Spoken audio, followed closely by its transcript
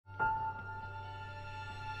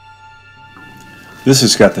This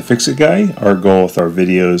is Scott the Fix-It Guy. Our goal with our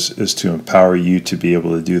videos is to empower you to be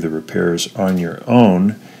able to do the repairs on your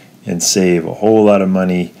own and save a whole lot of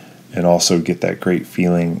money and also get that great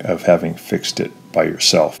feeling of having fixed it by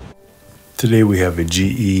yourself. Today we have a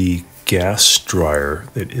GE gas dryer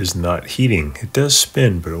that is not heating. It does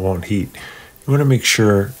spin, but it won't heat. You want to make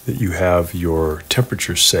sure that you have your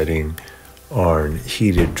temperature setting on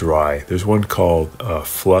heated dry. There's one called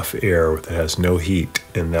fluff air that has no heat,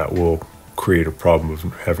 and that will create a problem of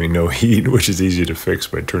having no heat, which is easy to fix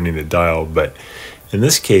by turning the dial. But in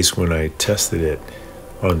this case, when I tested it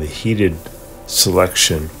on the heated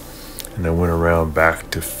selection and I went around back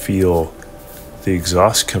to feel the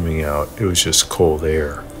exhaust coming out, it was just cold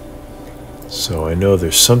air. So I know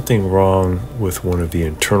there's something wrong with one of the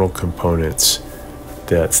internal components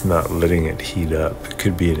that's not letting it heat up. It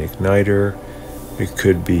could be an igniter, it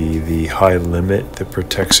could be the high limit that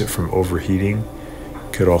protects it from overheating.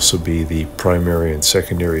 Could also be the primary and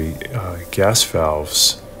secondary gas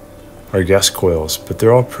valves or gas coils, but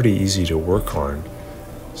they're all pretty easy to work on.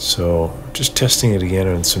 So just testing it again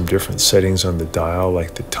on some different settings on the dial,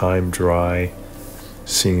 like the time dry,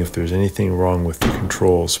 seeing if there's anything wrong with the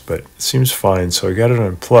controls, but it seems fine. So I got it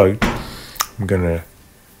unplugged. I'm gonna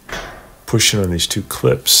push it on these two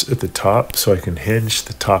clips at the top so I can hinge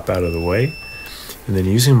the top out of the way. And then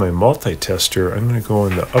using my multi-tester, I'm gonna go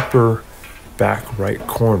in the upper back right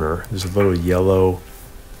corner. There's a little yellow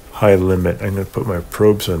high limit. I'm going to put my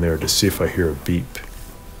probes on there to see if I hear a beep.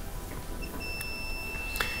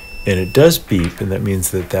 And it does beep, and that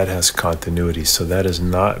means that that has continuity. So that is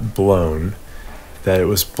not blown. If that it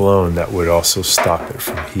was blown, that would also stop it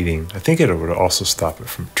from heating. I think it would also stop it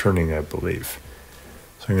from turning, I believe.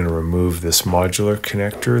 So I'm going to remove this modular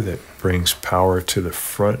connector that brings power to the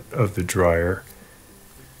front of the dryer.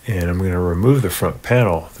 And I'm going to remove the front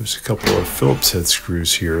panel. There's a couple of Phillips head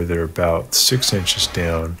screws here that are about 6 inches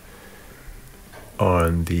down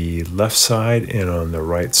on the left side and on the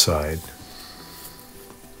right side.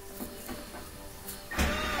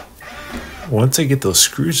 Once I get those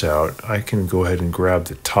screws out, I can go ahead and grab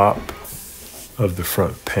the top of the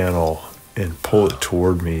front panel and pull it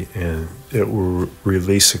toward me, and it will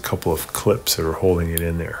release a couple of clips that are holding it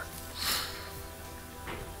in there.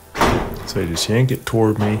 So I just yank it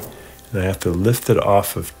toward me, and I have to lift it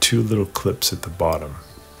off of two little clips at the bottom.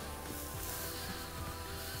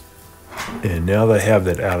 And now that I have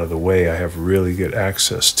that out of the way, I have really good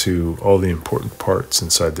access to all the important parts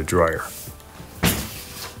inside the dryer.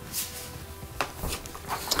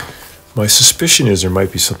 My suspicion is there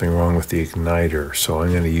might be something wrong with the igniter, so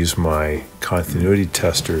I'm going to use my continuity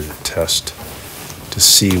tester to test to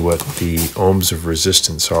see what the ohms of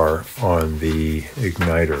resistance are on the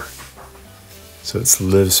igniter. So it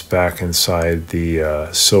lives back inside the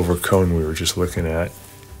silver cone we were just looking at,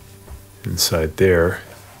 inside there.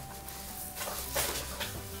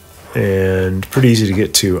 And pretty easy to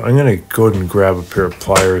get to. I'm going to go ahead and grab a pair of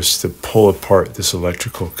pliers to pull apart this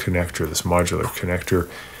electrical connector, this modular connector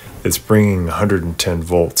that's bringing 110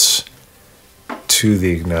 volts to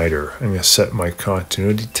the igniter. I'm going to set my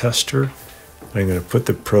continuity tester. I'm going to put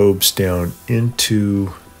the probes down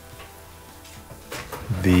into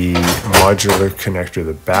the modular connector,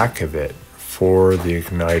 the back of it, for the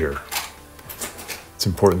igniter. It's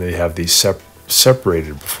important that you have these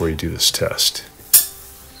separated before you do this test.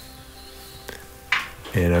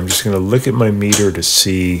 And I'm just going to look at my meter to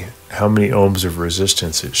see how many ohms of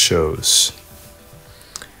resistance it shows.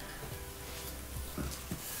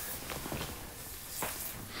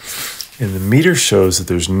 And the meter shows that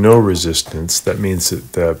there's no resistance. That means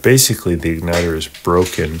that basically the igniter is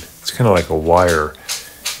broken. It's kind of like a wire,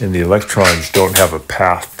 and the electrons don't have a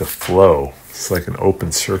path to flow. It's like an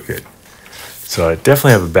open circuit. So I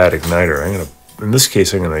definitely have a bad igniter. In this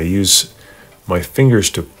case, I'm going to use my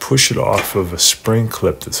fingers to push it off of a spring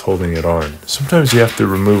clip that's holding it on. Sometimes you have to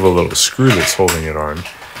remove a little screw that's holding it on,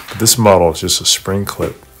 but this model is just a spring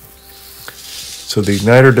clip. So the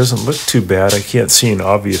igniter doesn't look too bad. I can't see an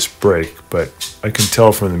obvious break, but I can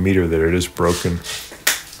tell from the meter that it is broken.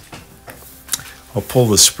 I'll pull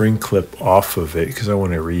the spring clip off of it because I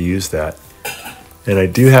want to reuse that. And I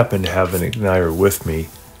do happen to have an igniter with me.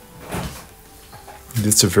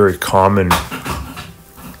 It's a very common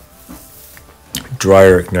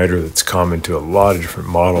dryer igniter that's common to a lot of different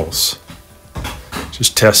models.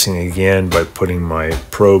 Just testing again by putting my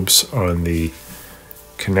probes on the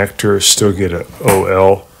connector, still get an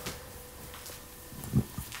OL,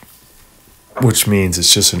 which means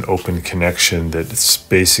it's just an open connection that it's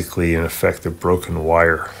basically in effect a broken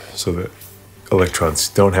wire, so that electrons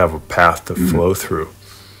don't have a path to flow through.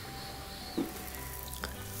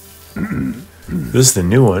 This is the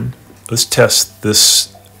new one. let's test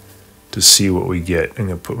this to see what we get. I'm going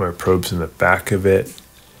to put my probes in the back of it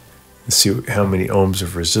and see how many ohms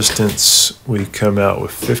of resistance. We come out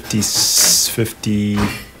with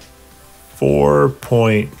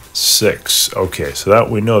 54.6. Okay, so that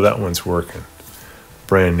we know that one's working.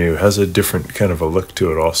 Brand new. Has a different kind of a look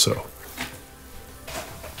to it also.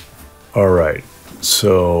 All right,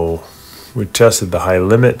 so we tested the high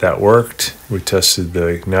limit. That worked. We tested the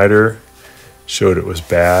igniter. Showed it was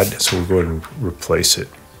bad, so we'll go ahead and replace it.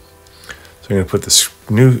 So I'm going to put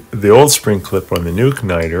the old spring clip on the new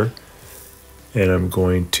igniter, and I'm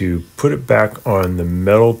going to put it back on the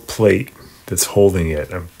metal plate that's holding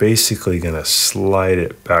it. I'm basically going to slide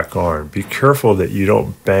it back on. Be careful that you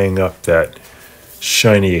don't bang up that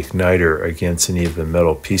shiny igniter against any of the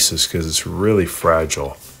metal pieces because it's really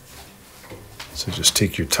fragile. So just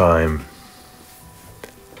take your time.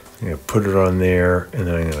 I'm going to put it on there, and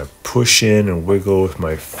then I'm going to push in and wiggle with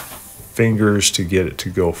my fingers to get it to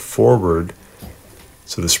go forward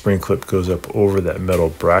so the spring clip goes up over that metal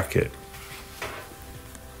bracket.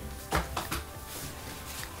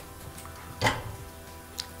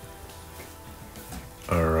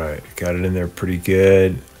 All right, got it in there pretty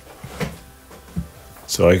good.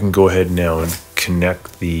 So I can go ahead now and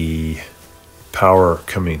connect the power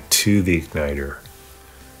coming to the igniter.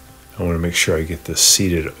 I want to make sure I get this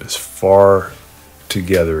seated as far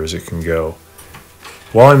together as it can go.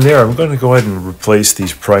 While I'm there, I'm going to go ahead and replace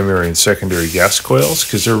these primary and secondary gas coils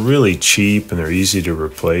because they're really cheap and they're easy to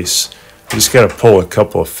replace. I just got to pull a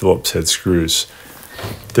couple of Phillips head screws.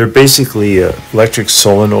 They're basically electric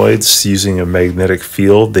solenoids using a magnetic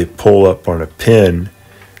field. They pull up on a pin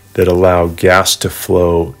that allow gas to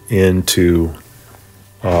flow into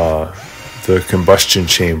the combustion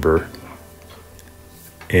chamber.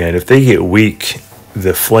 And if they get weak,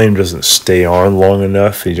 the flame doesn't stay on long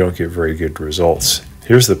enough and you don't get very good results.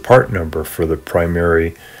 Here's the part number for the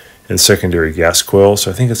primary and secondary gas coils.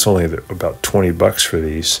 I think it's only about 20 bucks for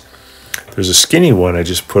these. There's a skinny one I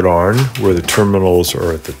just put on where the terminals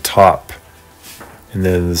are at the top. And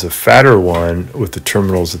then there's a fatter one with the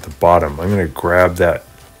terminals at the bottom. I'm going to grab that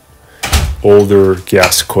older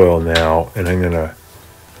gas coil now, and I'm going to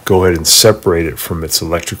go ahead and separate it from its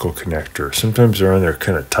electrical connector. Sometimes they're on there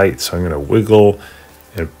kind of tight, so I'm going to wiggle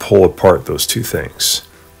and pull apart those two things.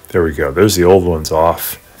 There we go. There's the old ones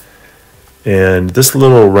off. And this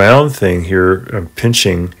little round thing here, I'm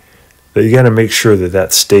pinching, that you got to make sure that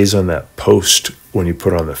that stays on that post when you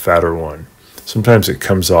put on the fatter one. Sometimes it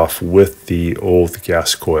comes off with the old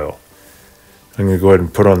gas coil. I'm going to go ahead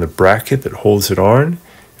and put on the bracket that holds it on. And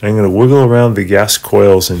I'm going to wiggle around the gas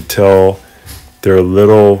coils until their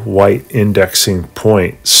little white indexing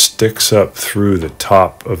point sticks up through the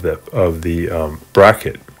top of the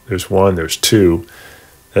bracket. There's one, there's two.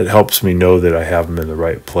 That helps me know that I have them in the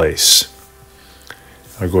right place.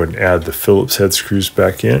 I'll go ahead and add the Phillips head screws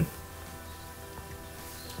back in.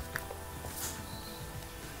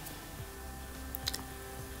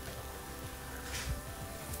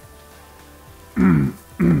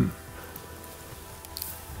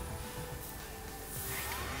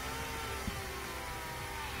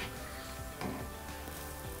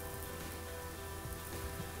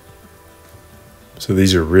 So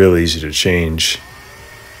these are real easy to change.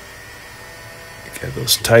 Get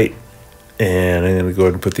those tight. And I'm going to go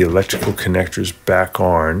ahead and put the electrical connectors back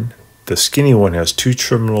on. The skinny one has 2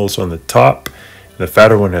 terminals on the top. And the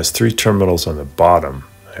fatter one has 3 terminals on the bottom.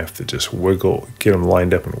 I have to just wiggle, get them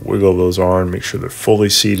lined up and wiggle those on, make sure they're fully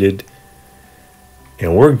seated.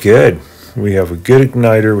 And we're good. We have a good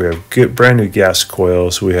igniter. We have good brand new gas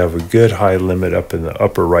coils. We have a good high limit up in the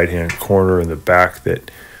upper right-hand corner in the back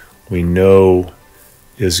that we know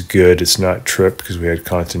is good. It's not tripped because we had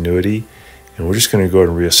continuity. And we're just going to go ahead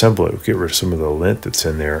and reassemble it. We'll get rid of some of the lint that's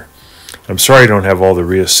in there. I'm sorry I don't have all the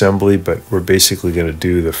reassembly, but we're basically going to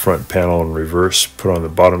do the front panel in reverse, put on the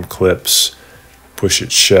bottom clips, push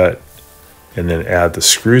it shut, and then add the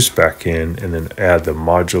screws back in, and then add the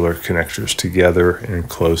modular connectors together and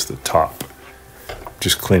close the top.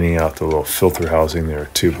 Just cleaning out the little filter housing there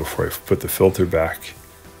too before I put the filter back.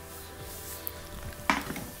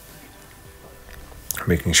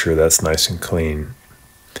 Making sure that's nice and clean.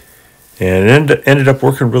 And it ended up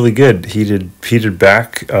working really good. Heated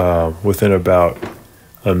back within about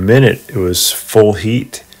a minute. It was full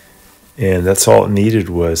heat, and that's all it needed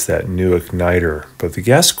was that new igniter. But the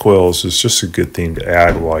gas coils is just a good thing to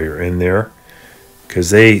add while you're in there because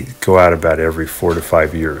they go out about every 4 to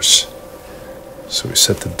 5 years. So we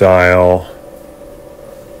set the dial,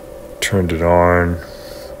 turned it on.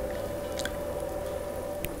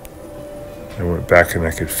 I went back and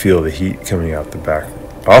I could feel the heat coming out the back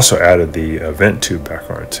I also added the vent tube back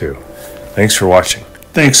on it too. Thanks for watching.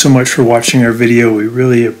 Thanks so much for watching our video. We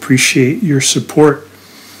really appreciate your support.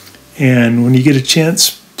 And when you get a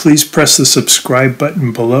chance, please press the subscribe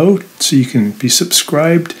button below so you can be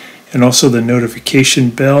subscribed, and also the notification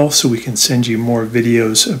bell so we can send you more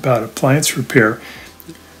videos about appliance repair.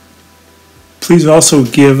 Please also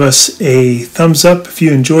give us a thumbs up if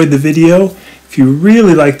you enjoyed the video. If you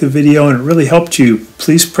really liked the video and it really helped you,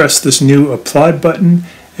 please press this new applaud button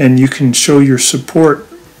and you can show your support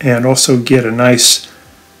and also get a nice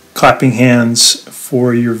clapping hands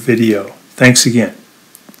for your video. Thanks again.